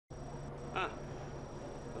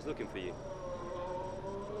was looking for you.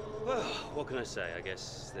 Well, what can I say? I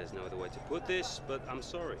guess there's no other way to put this, but I'm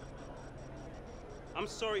sorry. I'm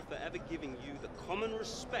sorry for ever giving you the common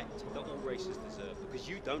respect that all racers deserve, because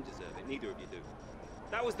you don't deserve it, neither of you do.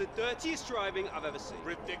 That was the dirtiest driving I've ever seen.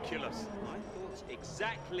 Ridiculous. My thoughts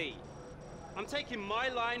exactly. I'm taking my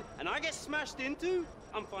line and I get smashed into?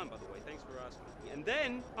 I'm fine, by the way, thanks for asking me. And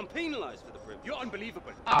then I'm penalized for the privilege. You're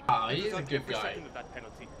unbelievable. Ah, he's a good every guy. second of that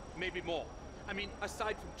penalty, maybe more. I mean,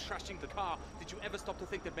 aside from trashing the car, did you ever stop to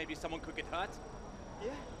think that maybe someone could get hurt?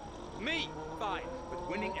 Yeah. Me? Fine, but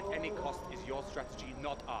winning at any cost is your strategy,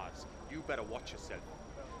 not ours. You better watch yourself.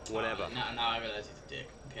 Whatever. Now I realize he's a dick.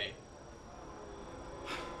 Okay.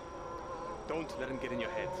 Don't let him get in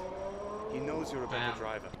your head. He knows you're a better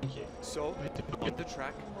driver. Thank you. So, on the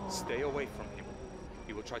track, stay away from him.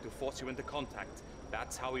 He will try to force you into contact.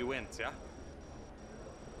 That's how he wins, yeah?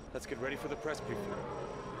 Let's get ready for the press briefing.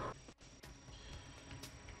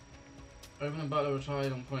 Owen and Butler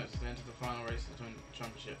retired on points to enter the final race of the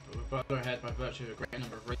championship, but with Butler ahead by virtue of a great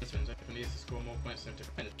number of race wins, Owen needs to score more points than to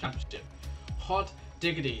win the championship. Hot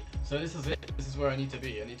diggity! So this is it. This is where I need to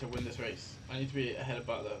be. I need to win this race. I need to be ahead of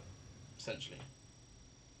Butler, essentially.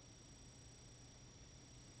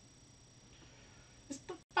 It's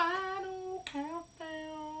the final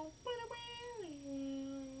countdown.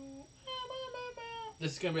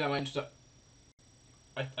 This is going to be like my introduction.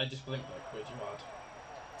 I just blinked like way too hard.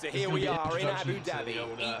 So here we are in Abu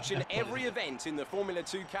Dhabi. Each and every event in the Formula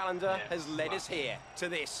 2 calendar has led us here to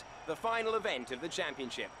this, the final event of the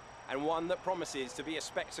championship, and one that promises to be a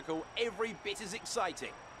spectacle every bit as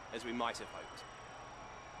exciting as we might have hoped.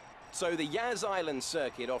 So the Yas Island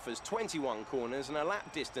circuit offers 21 corners and a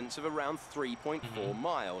lap distance of around 3.4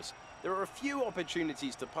 miles. There are a few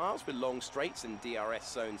opportunities to pass with long straights and DRS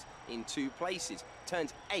zones in 2 places,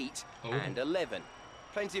 turns 8 and 11.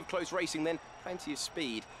 Plenty of close racing then, plenty of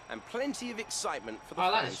speed, and plenty of excitement for the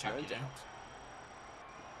fans, no doubt.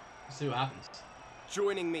 Let's see what happens.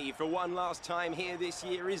 Joining me for one last time here this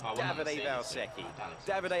year is Davide Valsecchi.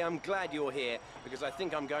 Davide, I'm glad you're here because I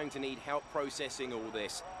think I'm going to need help processing all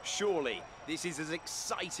this. Surely, this is as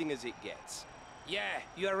exciting as it gets. Yeah,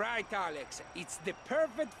 you're right, Alex. It's the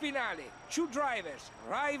perfect finale. 2 drivers,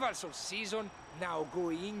 rivals of season, now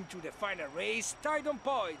going into the final race, tied on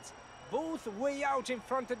points. Both way out in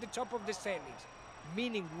front at the top of the standings,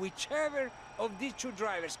 meaning whichever of these 2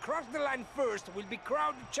 drivers cross the line first will be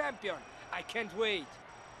crowned champion. I can't wait.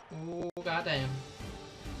 Oh, goddamn.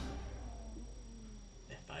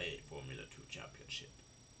 FIA Formula 2 Championship.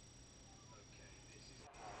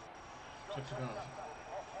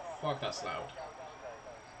 Fuck, that's loud.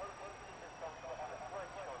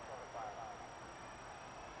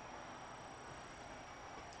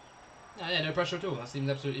 Yeah, no pressure at all. That seems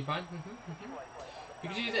absolutely fine. You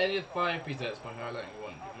can use any of the 5 presets by highlighting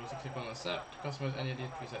one. You can also click on accept to customize any of these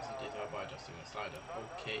presets in detail by adjusting the slider.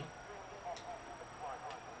 Okay.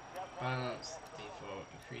 Balance, default,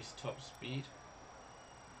 increase top speed.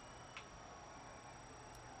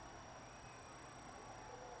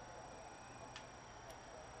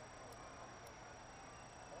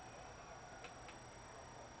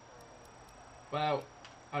 Well,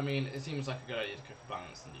 I mean, it seems like a good idea to go for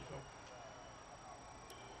balance and default.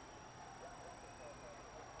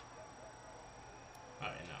 Oh,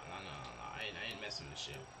 no, I ain't messing with this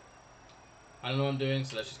shit. I don't know what I'm doing,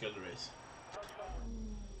 so let's just go to the race.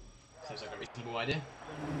 Seems like a reasonable idea.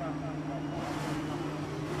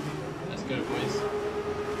 Let's go, boys.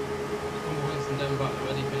 Come on, Winston, down back,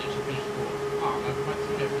 ready, finish 4. Ah, my points are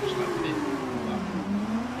going to finish like this.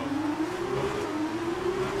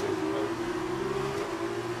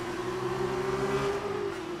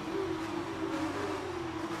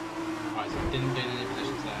 Alright, so I didn't gain any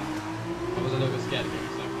positions there. I was a little bit scared of him,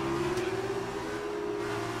 so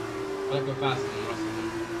I don't go faster than the rest of them.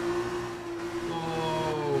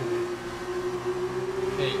 Whoa!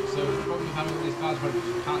 Okay, so the problem with having all these cars running is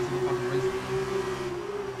you can't see the fucking race.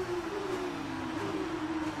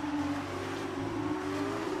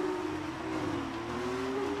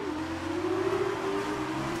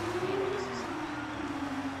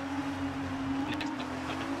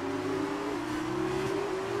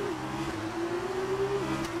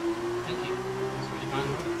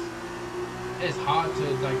 It's hard to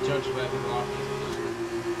like judge where people are.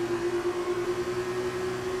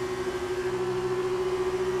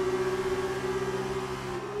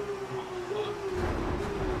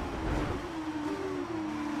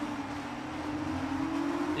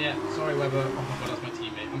 Yeah, sorry Weber. Oh my god, that's my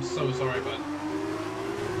teammate. I'm so sorry, bud.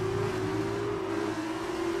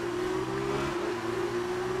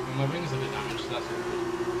 Well, my wings are a bit damaged, so that's all good.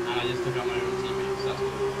 And I just took out my own teammate, so that's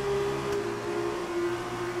good.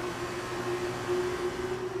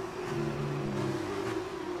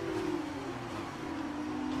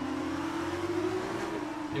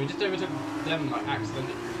 we just overtook them like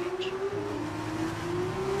accidentally pretty much.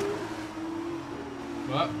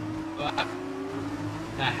 What? What?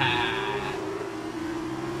 Haha.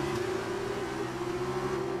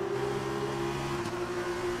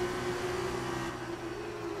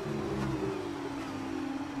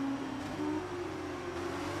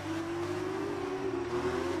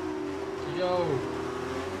 Yo,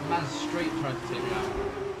 the man straight tried to take me out.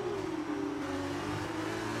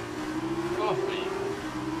 Get off me.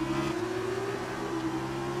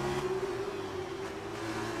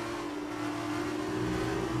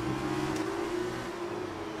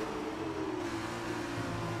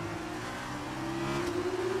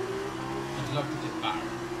 I'd love to just batter him.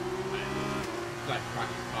 Like crash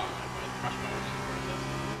his car, like crash my own in the process.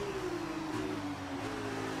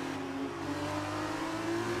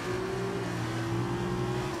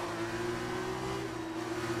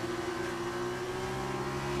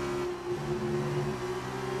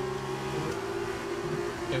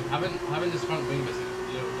 Having this front wing missing is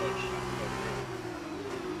a little dodge.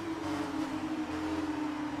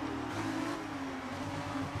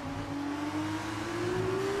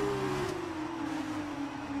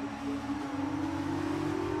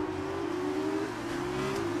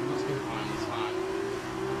 Let's go fine, it's fine.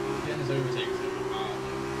 Getting this overtake is going to be hard.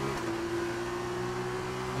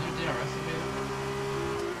 No DRS available.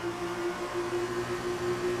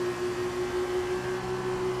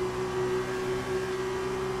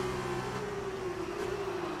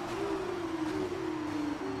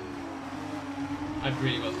 I've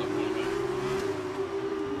really got to stop calling back.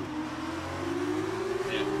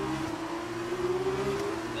 Yeah.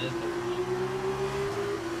 There's the one.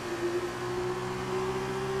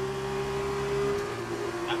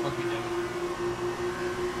 That fucked me down.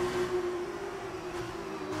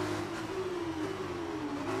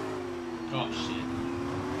 Oh shit.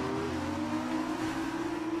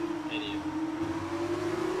 Idiot.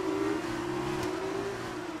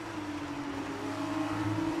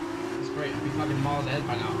 Great, I'd be fucking miles ahead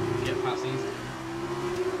by now. Get past these.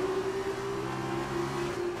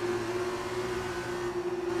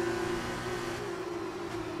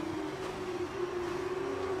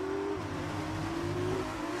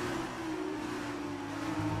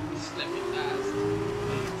 Just let me fast.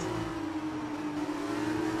 Please.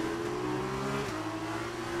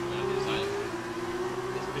 I'm gonna decide.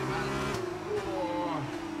 This big man. Oh.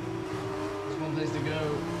 There's one place to go.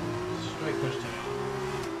 Straight push to me.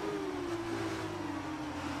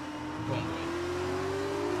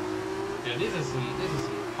 Yeah, these are some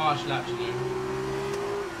harsh laps, you know.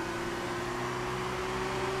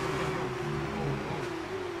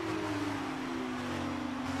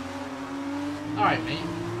 Alright, mate.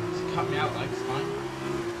 Just cut me out like it's fine.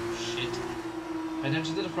 Shit. Pay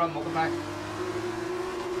attention to the front, not the back.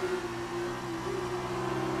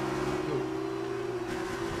 Cool.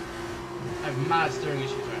 I have mad steering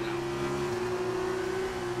issues right now.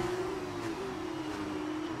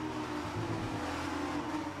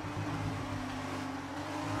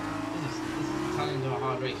 Into a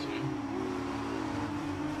hard race, you know.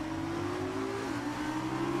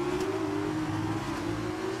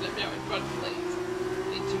 Just let me out in front, please.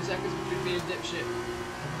 Need 2 seconds between me and dipshit.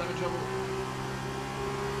 I'm having trouble.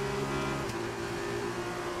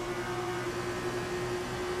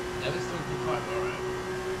 Yeah, this still be quite alright.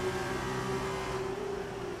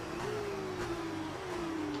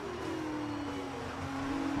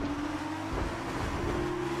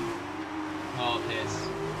 Oh, piss.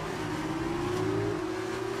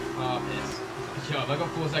 Oh, piss. Yo, I got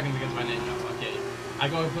 4 seconds against my name now. Okay. I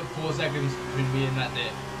gotta put 4 seconds between me and that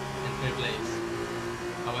dip. Infinite Blaze.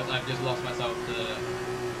 I've just lost myself to the...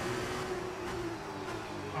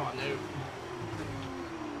 Oh, no.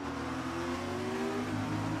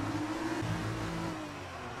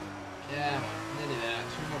 Yeah, man. Nearly there.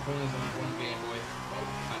 2 more corners on 1 Game Boy. Well,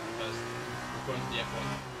 not the first. We're going to the F1,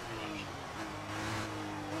 pretty much.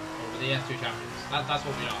 Or the F2 champions. That's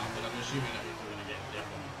what we are, but I'm assuming that we're going to get the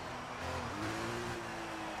F1.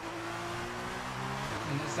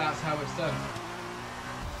 And that's how it's done.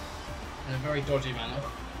 In a very dodgy manner.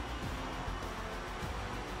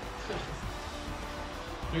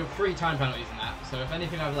 We have 3 time penalties in that, so if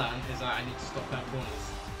anything I've learned is that I need to stop down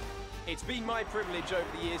corners. It's been my privilege over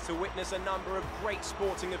the years to witness a number of great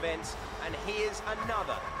sporting events, and here's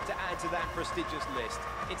another to add to that prestigious list.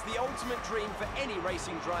 It's the ultimate dream for any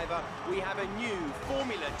racing driver. We have a new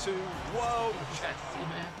Formula 2 World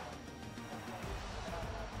Champion.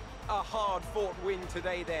 A hard-fought win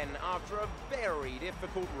today then, after a very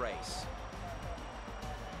difficult race.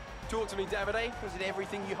 Talk to me, Davide. Was it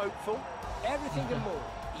everything you hoped for? Everything and more.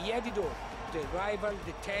 He had it all. The rival,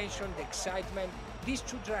 the tension, the excitement. These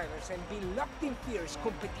two drivers have been locked in fierce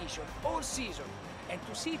competition all season. And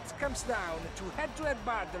to see it comes down to head-to-head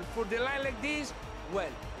battle for the line like this,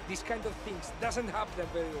 well, this kind of things doesn't happen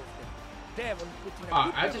very often. Devon put in a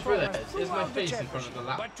good I just realized, performance is my throughout the face in front of the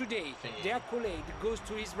lap But today, thingy? the accolade goes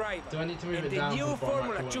to his rival. Do I need to move and it the down new to the bottom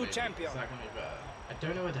Formula right 2 corner, champion. Is that going to be better? I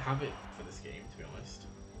don't know where to have it for this game, to be honest.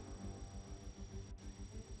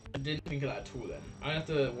 I didn't think of that at all then. I have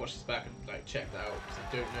to watch this back and like check that out because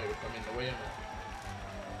I don't know if I'm in the way or not.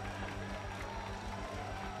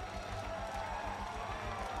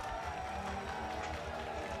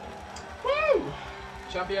 Woo!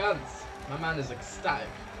 Champions! My man is ecstatic.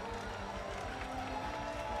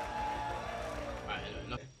 Right, anyway,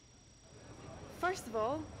 no. First of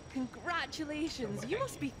all, congratulations. You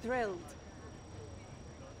must be thrilled.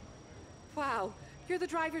 Wow, you're the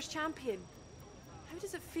driver's champion. How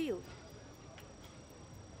does it feel?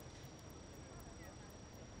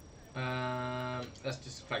 Let's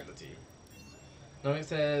just flag the T. Nothing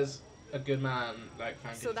says a good man like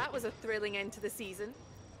Frankie. So that was a thrilling end to the season.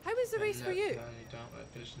 How was the race for you?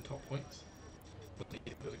 Finished in top points.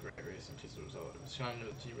 It was a great race and just the result. It was shining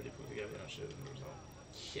with the team really put together and showed the result.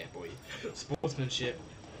 Yeah, boy. Sportsmanship.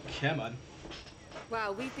 Come on.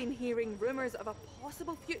 Wow, we've been hearing rumours of a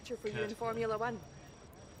possible future for you in Formula One.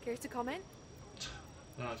 Care to comment?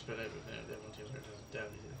 No, I spread everything. Everyone team's going to down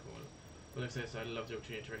in the corner. Well, like I said, I love the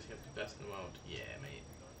opportunity to race against the best in the world. Yeah, mate.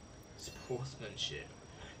 Sportsmanship.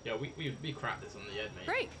 Yeah, we cracked this on the end, mate.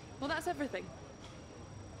 Great. Well, that's everything.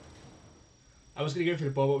 I was going to go for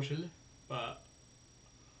the Bob option, but...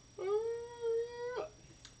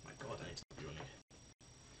 my god, I need to be running.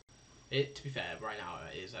 It, to be fair, right now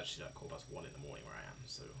it is actually like 1:15 in the morning where I am,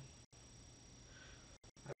 so...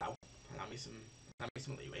 Allow me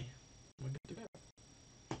some leeway. We're good to go.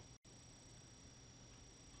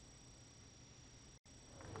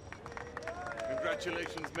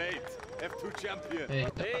 Congratulations, mate. F2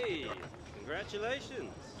 champion. Hey,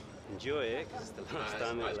 congratulations. Enjoy it, 'cause it's the last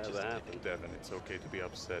time it'll ever happen. Devon, it's okay to be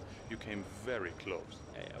upset. You came very close.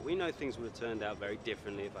 Yeah, we know things would have turned out very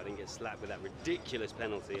differently if I didn't get slapped with that ridiculous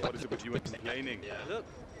penalty. What is it with you and complaining? Yeah, look,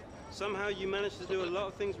 somehow you managed to do a lot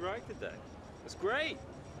of things right today. That's great.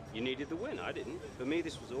 You needed the win, I didn't. For me,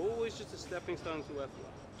 this was always just a stepping stone to F1.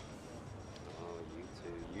 Oh,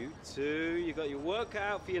 you two, you got your work cut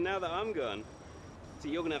out for you now that I'm gone. See,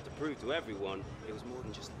 you're gonna have to prove to everyone it was more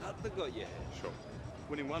than just luck that got you here. Sure.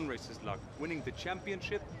 Winning one race is luck. Winning the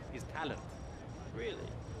championship is talent. Really?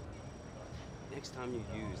 Next time you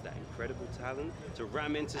use that incredible talent to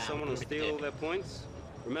ram into someone and steal all their points,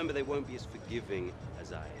 remember they won't be as forgiving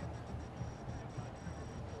as I am.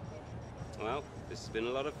 Well, this has been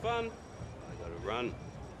a lot of fun. I gotta run.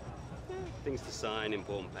 Things to sign,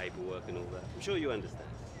 important paperwork and all that. I'm sure you understand.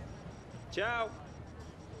 Ciao!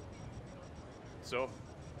 So,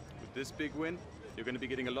 with this big win, you're going to be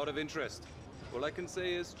getting a lot of interest. All I can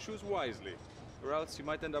say is choose wisely, or else you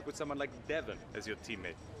might end up with someone like Devon as your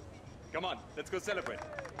teammate. Come on, let's go celebrate.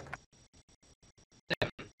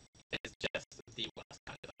 Devon is just the worst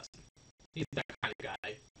kind of person. He's that kind of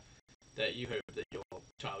guy that you hope that your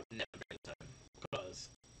child never brings home, because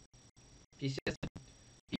he's just an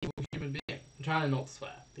evil human being. I'm trying not to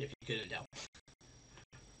swear, if you couldn't tell.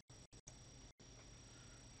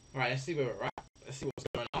 Alright, let's see where we're at. Let's see what's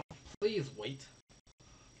going on. Please wait.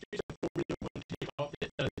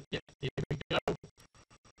 Yeah, here we go.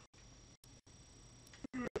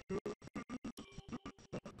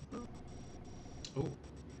 Ooh.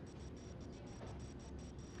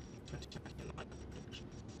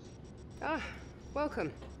 Ah,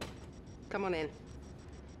 welcome. Come on in.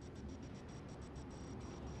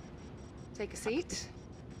 Take a seat.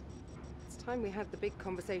 It's time we had the big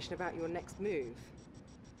conversation about your next move.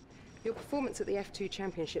 Your performance at the F2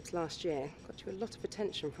 Championships last year got you a lot of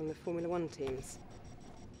attention from the Formula One teams.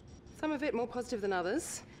 Some of it more positive than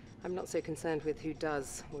others. I'm not so concerned with who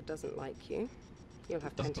does or doesn't like you. You'll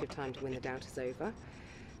have plenty of time to win the doubt is over.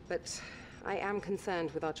 But I am concerned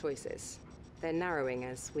with our choices. They're narrowing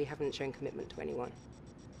as we haven't shown commitment to anyone.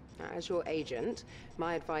 Now, as your agent,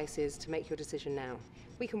 my advice is to make your decision now.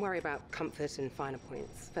 We can worry about comfort and finer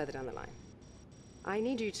points further down the line. I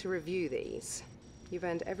need you to review these. You've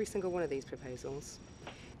earned every single one of these proposals.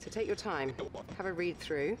 So take your time, have a read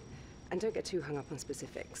through, and don't get too hung up on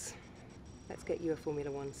specifics. Let's get you a Formula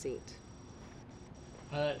One seat.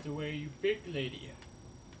 I like the way you big lady.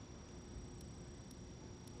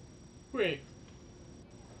 Wait.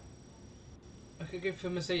 I could go for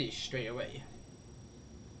Mercedes straight away.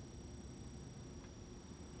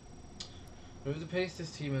 With the pace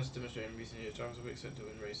this team has demonstrated in recent years, drivers will be expected to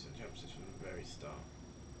win races and championships from the very start.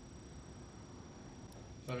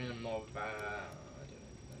 Something more I don't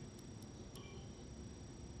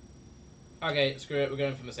know. Okay, screw it. We're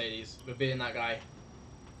going for Mercedes. We're being that guy.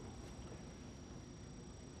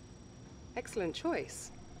 Excellent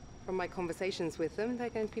choice. From my conversations with them, they're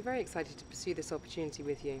going to be very excited to pursue this opportunity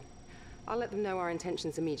with you. I'll let them know our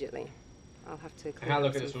intentions immediately. I'll have to clear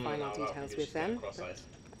up some final details with them, but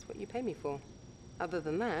that's what you pay me for. Other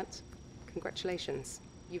than that, congratulations.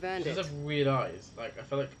 You've earned it. She does have weird eyes. Like, I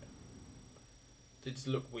feel like they just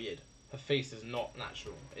look weird. Her face is not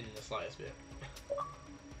natural in the slightest bit.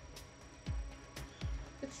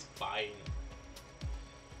 It's fine.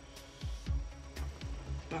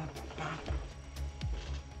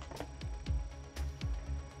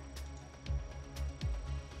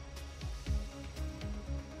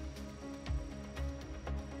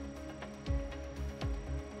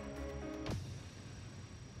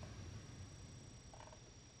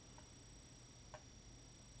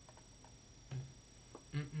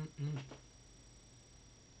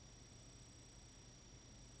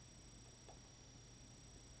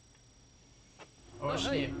 Oh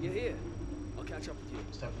shit. Hey, you're here. I'll catch up with you.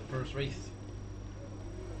 It's time for the first race.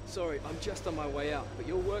 Sorry, I'm just on my way out, but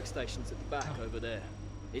your workstation's at the back over there.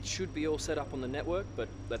 It should be all set up on the network, but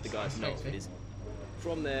let the guys know if it isn't.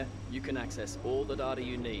 From there, you can access all the data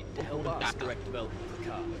you need to help us direct development of the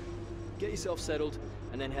car. Get yourself settled,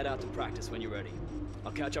 and then head out to practice when you're ready.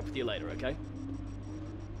 I'll catch up with you later, okay?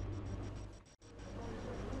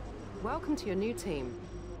 Welcome to your new team.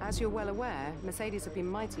 As you're well aware, Mercedes have been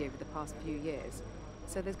mighty over the past few years,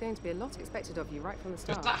 so there's going to be a lot expected of you right from the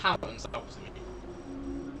start. Does that happen? That was me.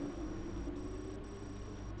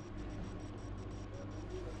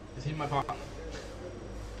 Is he my partner?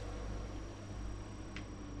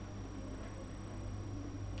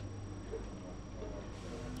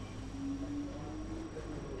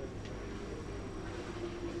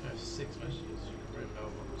 I have 6 messages. Great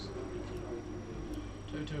mailbox.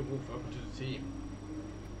 Toto Wolf, welcome to the team.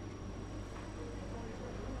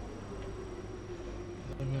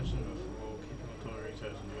 As I mentioned before, keeping autonomy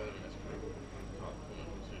research and development is critical. Part of the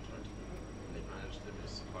woman who tried to they manage the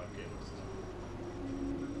supply of games.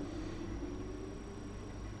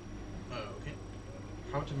 Oh, okay.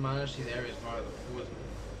 How to manage these areas via the forward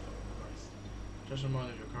price. Just a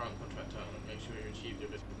reminder of your current contract term and make sure you achieve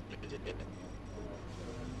your visibility.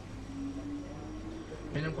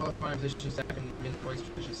 Minimum qualifying position second, minimum race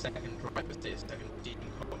position second, driver status second, team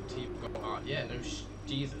goal art. Yeah, no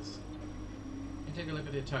Jesus. You take a look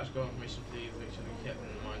at the attached goal information, please. Make sure you keep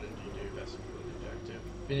in mind and you do best for the objective.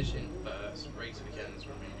 Finish in first, race weekends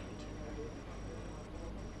remaining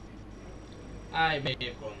 2. I may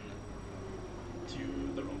have gone to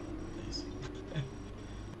the wrong place.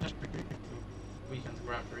 Weekends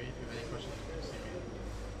Grand Prix. If you have any questions, please see me.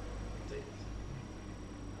 Updated.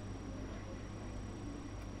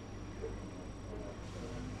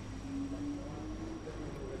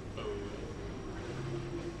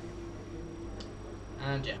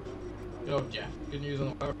 And Jeff. Good old Jeff. Good news on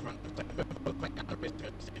the weather front. Take a look at the delays.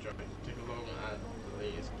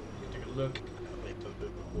 Take a look at the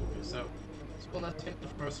walk yourself. Well, let's take the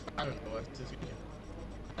first spanner in the works this weekend.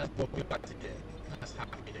 That's what we like to hear. That's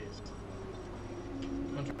happy days.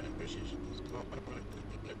 Contract negotiations. Well, I'm going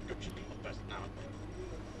to negotiate best now.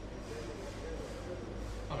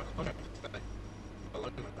 Oh, my contract today. I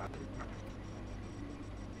love my bad.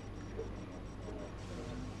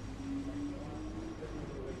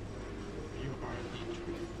 You are indeed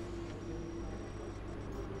true.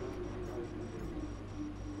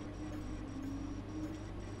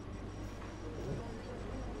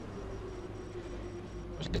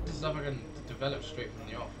 This stuff I can develop straight from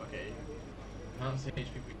the off, okay? Enhance the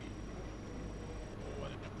HPP. Oh, I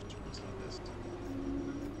didn't have to put some of this.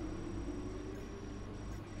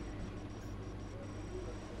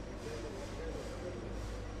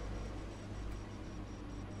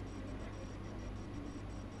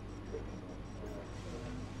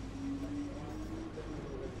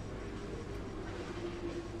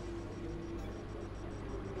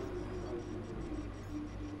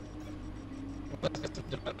 Let's get some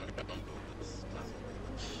development going on this.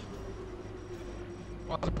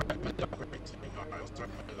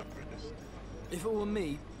 If it were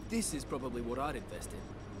me, this is probably what I'd invest in.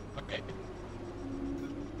 Okay.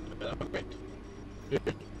 Upgrade.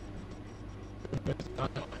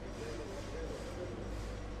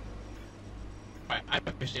 Right, I'm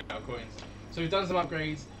officially out of coins. So we've done some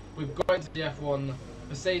upgrades. We've got into the F1.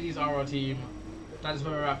 Mercedes are our team. That is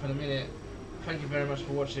where we're at in a minute. Thank you very much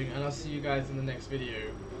for watching, and I'll see you guys in the next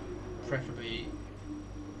video. Preferably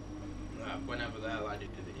whenever the hell I do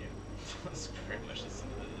the video. That's pretty much as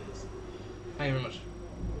simple as it is. Thank you very much.